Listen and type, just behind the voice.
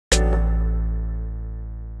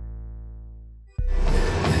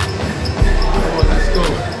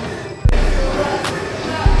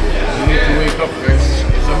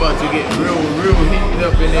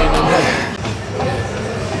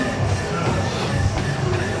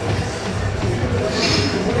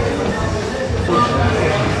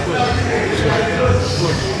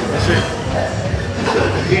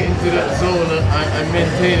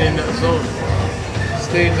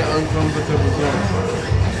uncomfortable zone.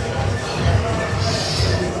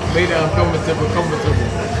 Make it uncomfortable, comfortable.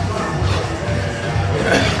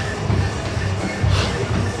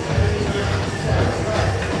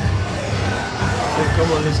 So come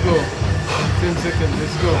on, let's go. 10 seconds,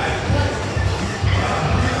 let's go.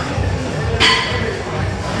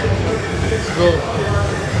 Let's go.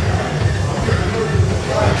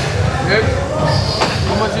 Yep.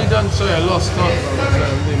 How much you done? Sorry, I lost count.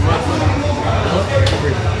 Madman.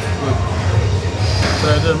 Good.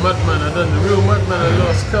 Sorry, I done madman. I done the real madman. I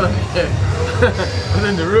lost count. Yeah. I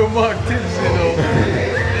done the real Mark Tips, you know.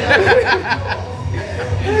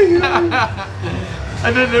 I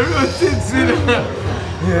done the real tips, you know.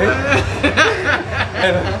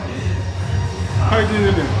 How you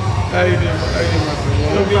doing? How you doing, my friend?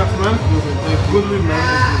 Good luck, man. Good win, man.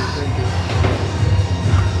 Thank you.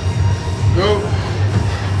 Go.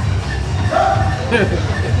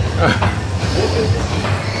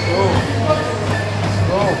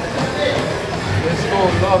 Go. Let's go.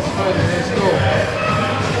 Last 30. Let's go.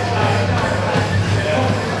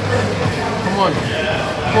 Come on.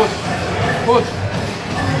 Push. Push.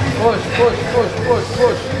 Push. Push. Push. Push.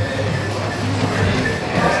 Push.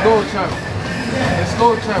 Let's go, champ. Let's go,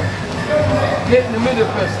 champ. Get in the middle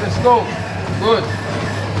first. Let's go. Good.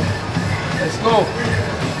 Let's go.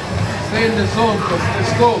 Stay in the zone first.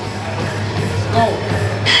 Let's go. Let's go.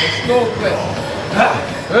 Let's go first.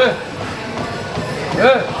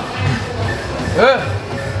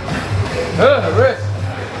 Rest.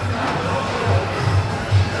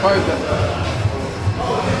 Fight that.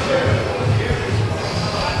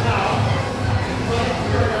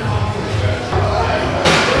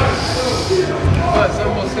 But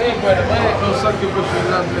someone saying, brother, man, ain't no sacrificial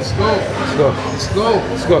lamb. Let's go. Let's go. Let's go.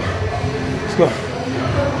 Let's go. Let's go.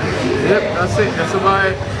 Yep, that's it. That's about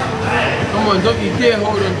it. Come on, don't you dare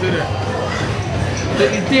hold on to that.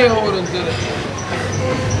 Don't you dare hold on to that.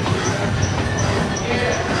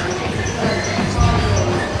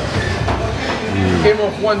 Came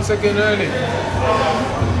off 1 second early.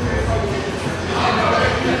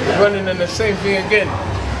 Running in the same thing again.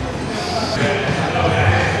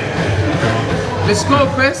 Let's go,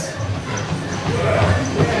 Pes.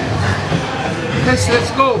 Pes,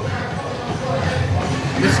 let's go.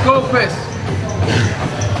 Let's go, Pes.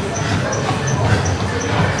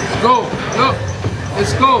 Let's go. Look.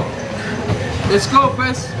 Let's go. Let's go,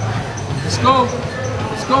 Pes. Let's go.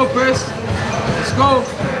 Let's go, Pes. Let's go.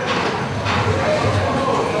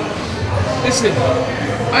 Listen,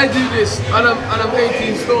 I do this and I'm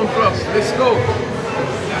 18 stone plus. Let's go.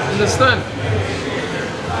 Understand?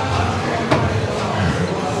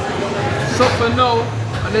 Suffer now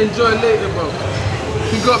and enjoy later, bro.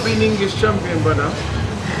 You got to be an English champion, brother.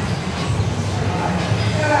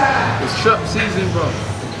 It's shop season, bro.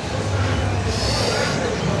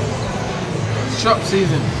 It's shop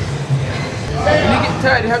season. When you get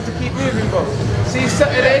tired, you have to keep moving, bro. See,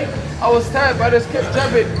 Saturday, I was tired, but I just kept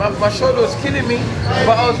jabbing. My shoulder was killing me,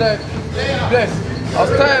 but I was like, bless. I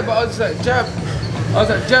was tired, but I was like, jab. I was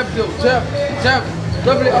like, jab, deal, jab, jab,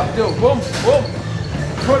 double it up, deal, boom, boom.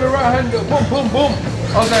 Throw the right hand, deal, boom, boom, boom.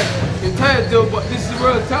 I was like, you're tired, deal, but this is the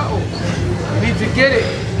world title. You need to get it.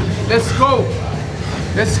 Let's go.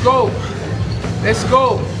 Let's go. Let's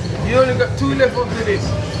go. You only got 2 left after this.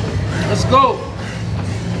 Let's go.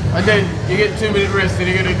 And then you get 2 minute rest and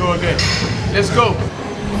you're gonna go again. Let's go.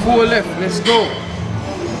 4 left, let's go.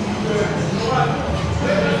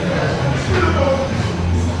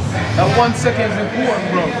 That 1 second is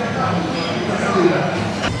important, bro.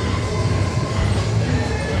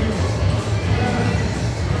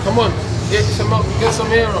 Come on, get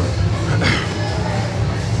some air on.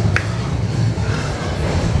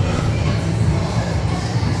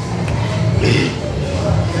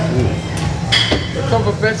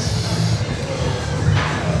 Recover, best.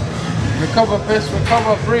 Recover, best.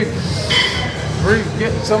 Recover, breathe. Breathe,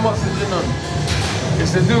 get some oxygen on.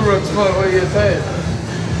 It's the do-rug spot where you're tired.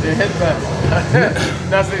 Your headband.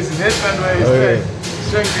 That's it, it's his headband where he's tired.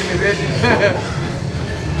 Strength in his head.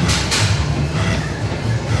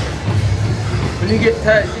 When you get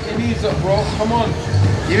tired, get your knees up, bro. Come on.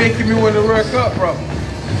 You're making me want to work up, bro.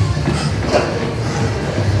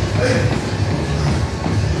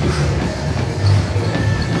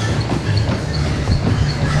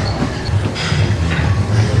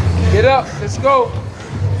 Get up, let's go.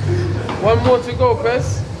 1 more to go,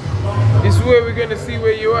 Pes. This is where we're gonna see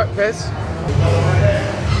where you're at, Pes.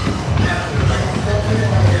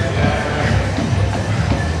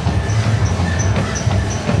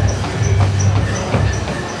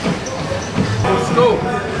 Let's go.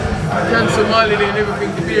 Cancel holiday and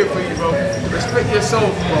everything to be here for you, bro. Respect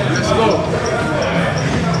yourself, bro. Let's go.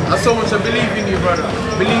 That's so much I believe in you, brother.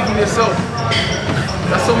 Believe in yourself.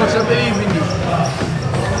 That's so much I believe in you.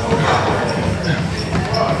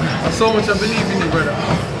 That's so much I believe in you, brother.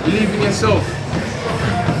 Believe in yourself.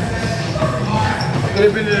 I could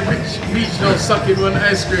have been in the beach now sucking one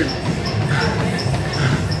ice cream.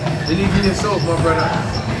 Believe in yourself, my brother.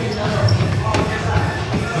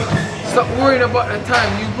 Stop worrying about the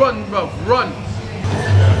time. You run, bro. Run.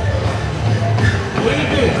 What are you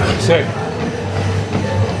doing? Sick.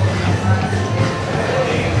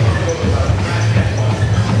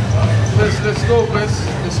 Let's go, Bess.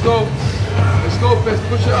 Let's go. Let's go, Bess.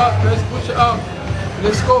 Push it up, Bess. Push it up.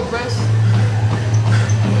 Let's go, Bess.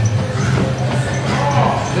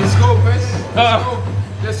 Let's go, Bess. Let's go.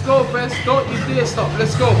 Let's go, Bess. Don't you dare stop.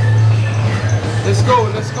 Let's go. Let's go.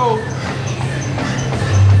 Let's go.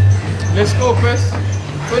 Let's go, Bess.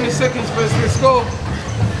 20 seconds, Bess. Let's go.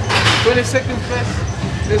 20 seconds, Bess.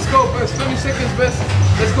 Let's go, Bess. 20 seconds, Bess.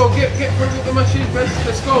 Let's go. Get ready with the machine, Bess.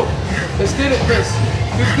 Let's go. Let's get it, Bess.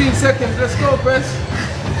 15 seconds. Let's go, Bess.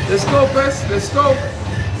 Let's go, Bess. Let's go.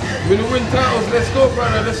 We're gonna win titles. Let's go,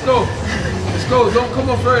 brother. Let's go. Let's go. Don't come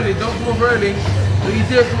off early. Don't come off early. Don't you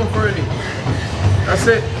dare come off early. That's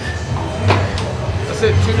it. That's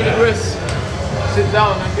it. 2 minute rest. Sit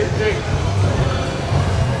down and get a drink.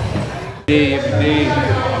 Every day.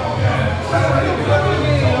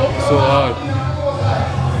 So hard.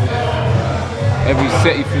 Every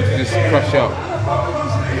set you feel to just crush out.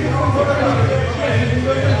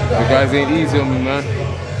 The guys ain't easy on me, man.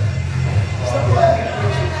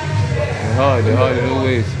 They're hard in all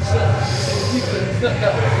ways.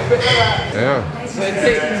 Yeah. So it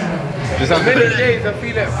takes just many days I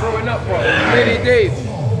feel like throwing up, bro. Many days.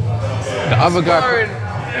 The other guy.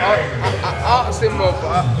 I asked him, bro,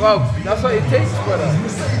 that's what it takes, brother.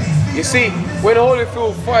 You see, when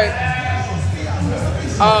Holyfield fight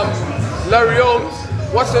Larry Holmes,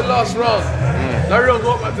 what's the last round? Larry Holmes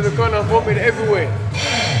walked back to the corner and vomited everywhere.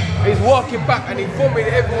 He's walking back and he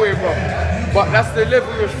vomited everywhere, bro. But that's the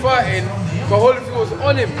level he was fighting. But Holyfield was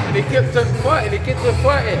on him and he kept on fighting,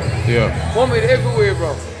 Yeah. Vomited everywhere,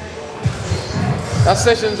 bro. That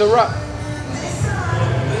session's a wrap.